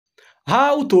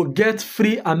How to get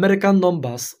free American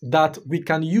numbers that we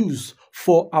can use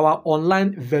for our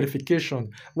online verification,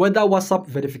 whether WhatsApp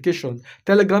verification,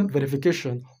 Telegram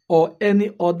verification, or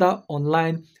any other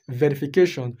online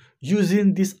verification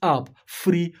using this app,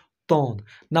 Freetone.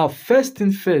 Now, first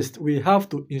thing first, we have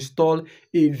to install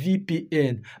a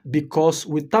VPN, because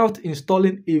without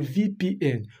installing a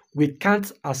VPN, we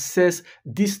can't access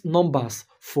these numbers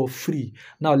for free.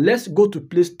 Now, let's go to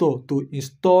Play Store to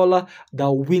install the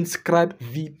Windscribe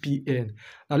VPN.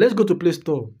 Now, let's go to Play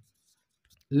Store.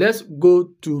 Let's go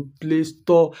to Play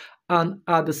Store, and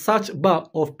at the search bar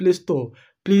of Play Store,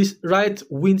 please write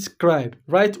Windscribe,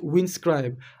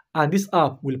 and this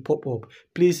app will pop up.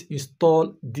 Please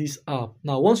install this app.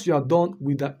 Now, once you are done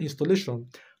with the installation,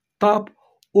 tap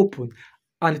open,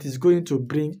 and it is going to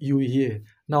bring you here.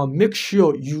 Now, make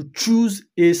sure you choose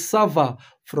a server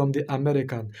from the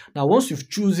American. Now, once you've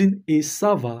chosen a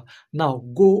server, now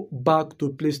go back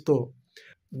to Play Store.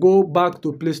 Go back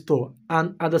to Play Store,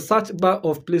 and at the search bar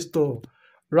of Play Store,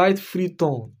 write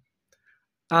Freetone,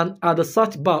 and at the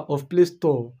search bar of Play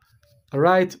Store,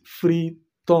 write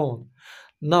Freetone.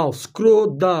 Now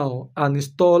scroll down and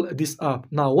install this app.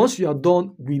 Now, once you are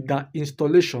done with the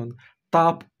installation,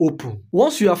 tap open.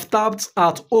 Once you have tapped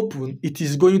at open, it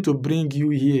is going to bring you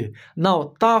here.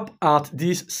 Now tap at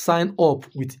this sign up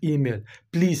with email.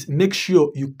 Please make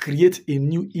sure you create a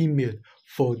new email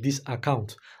for this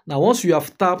account. Now, once you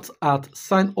have tapped at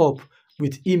sign up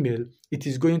with email, it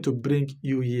is going to bring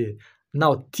you here.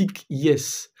 Now tick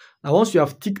yes. Now, once you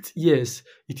have ticked yes,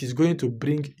 it is going to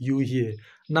bring you here.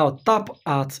 Now tap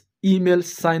at email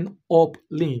sign up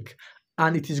link,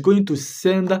 and it is going to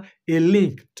send a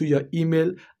link to your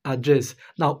email address.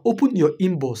 Now open your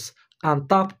inbox and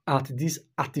tap at this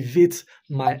activate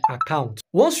my account.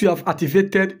 Once you have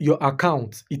activated your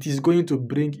account, it is going to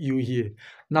bring you here.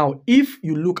 Now, if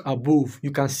you look above,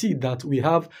 you can see that we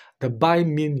have the buy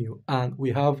menu and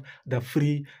we have the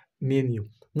free menu.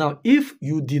 Now, if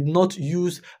you did not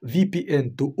use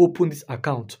VPN to open this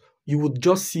account, you would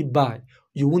just see buy.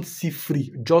 You won't see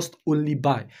free, just only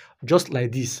buy, just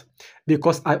like this.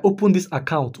 Because I opened this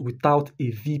account without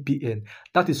a VPN.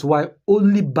 That is why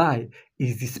only buy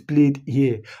is displayed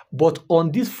here. But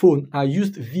on this phone, I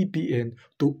used VPN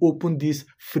to open this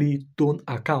Freetone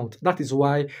account. That is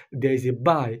why there is a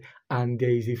buy and there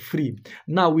is a free.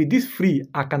 Now, with this free,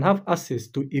 I can have access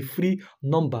to a free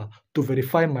number to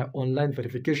verify my online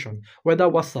verification, whether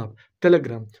WhatsApp,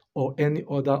 Telegram, or any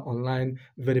other online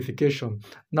verification.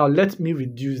 Now, let me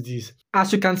reduce this.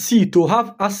 As you can see, to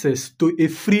have access to a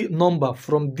free number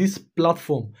from this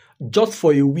platform just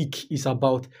for a week is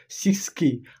about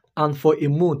 6K, and for a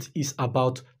month is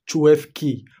about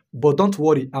 12K. But don't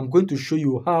worry, I'm going to show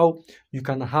you how you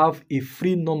can have a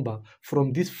free number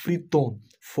from this Freetone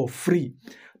for free.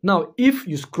 Now, if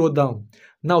you scroll down,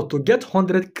 now to get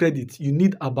 100 credits, you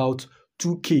need about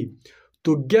 2K.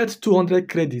 To get 200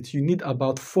 credits, you need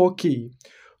about 4K.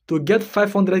 To get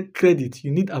 500 credits,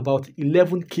 you need about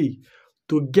 11K.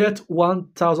 To get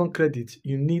 1000 credits,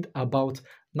 you need about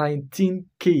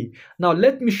 19K. Now,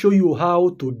 let me show you how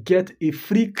to get a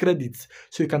free credit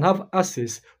so you can have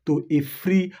access to a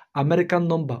free American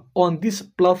number on this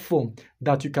platform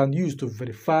that you can use to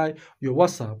verify your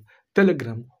WhatsApp,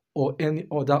 Telegram, or any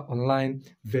other online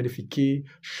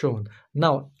verification.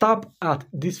 Now, tap at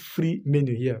this free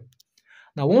menu here.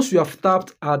 Now, once you have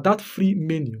tapped at that free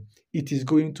menu, it is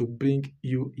going to bring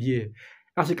you here.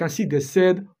 As you can see, they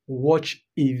said watch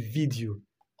a video.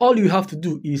 All you have to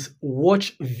do is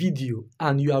watch video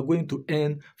and you are going to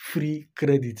earn free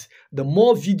credits. The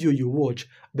more video you watch,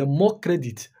 the more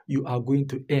credit you are going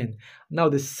to earn. Now,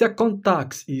 the second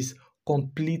task is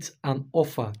complete an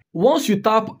offer. Once you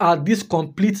tap at this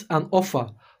complete an offer,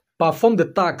 perform the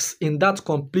task in that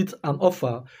complete an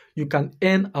offer, you can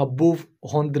earn above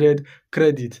 100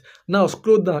 credits. Now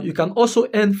scroll down. You can also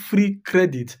earn free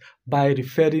credit by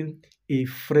referring a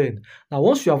friend. Now,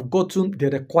 once you have gotten the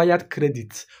required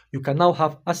credits, you can now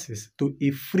have access to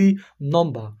a free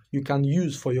number you can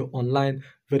use for your online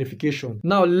verification.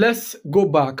 Now, let's go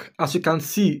back. As you can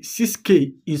see,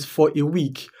 6K is for a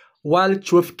week, while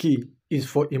 12K is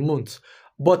for a month.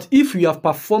 But if you have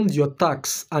performed your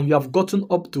tax and you have gotten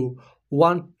up to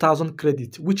 1000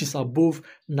 credits, which is above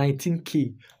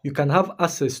 19K, you can have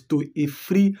access to a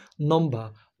free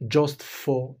number just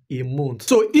for a month.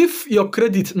 So if your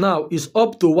credit now is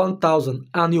up to 1000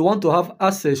 and you want to have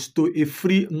access to a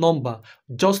free number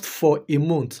just for a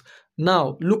month,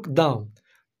 now look down,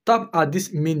 tap at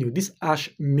this menu, this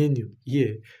hash menu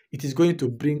here. It is going to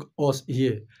bring us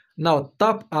here. Now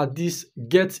tap at this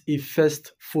get a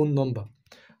first phone number.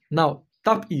 Now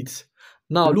tap it.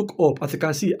 Now look up. As you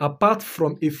can see, apart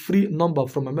from a free number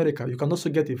from America, you can also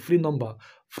get a free number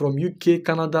from UK,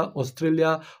 Canada,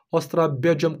 Australia, Austria,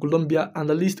 Belgium, Colombia, and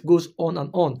the list goes on and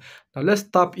on. Now let's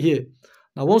tap here.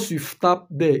 Now once you've tapped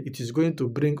there, it is going to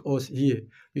bring us here.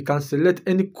 You can select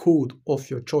any code of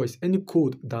your choice, any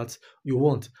code that you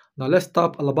want. Now let's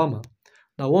tap Alabama.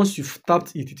 Now once you've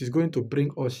tapped it, it is going to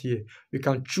bring us here. You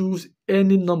can choose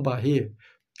any number here.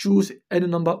 Choose any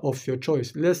number of your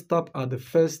choice. Let's tap at the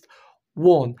first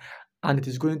one and it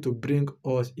is going to bring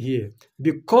us here.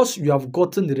 Because you have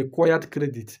gotten the required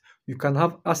credit, you can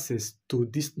have access to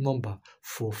this number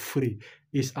for free.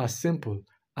 It's as simple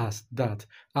as that.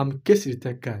 I'm Casey the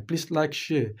Tech Guy. Please like,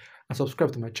 share, and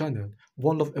subscribe to my channel.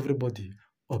 One love everybody.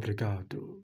 Obrigado.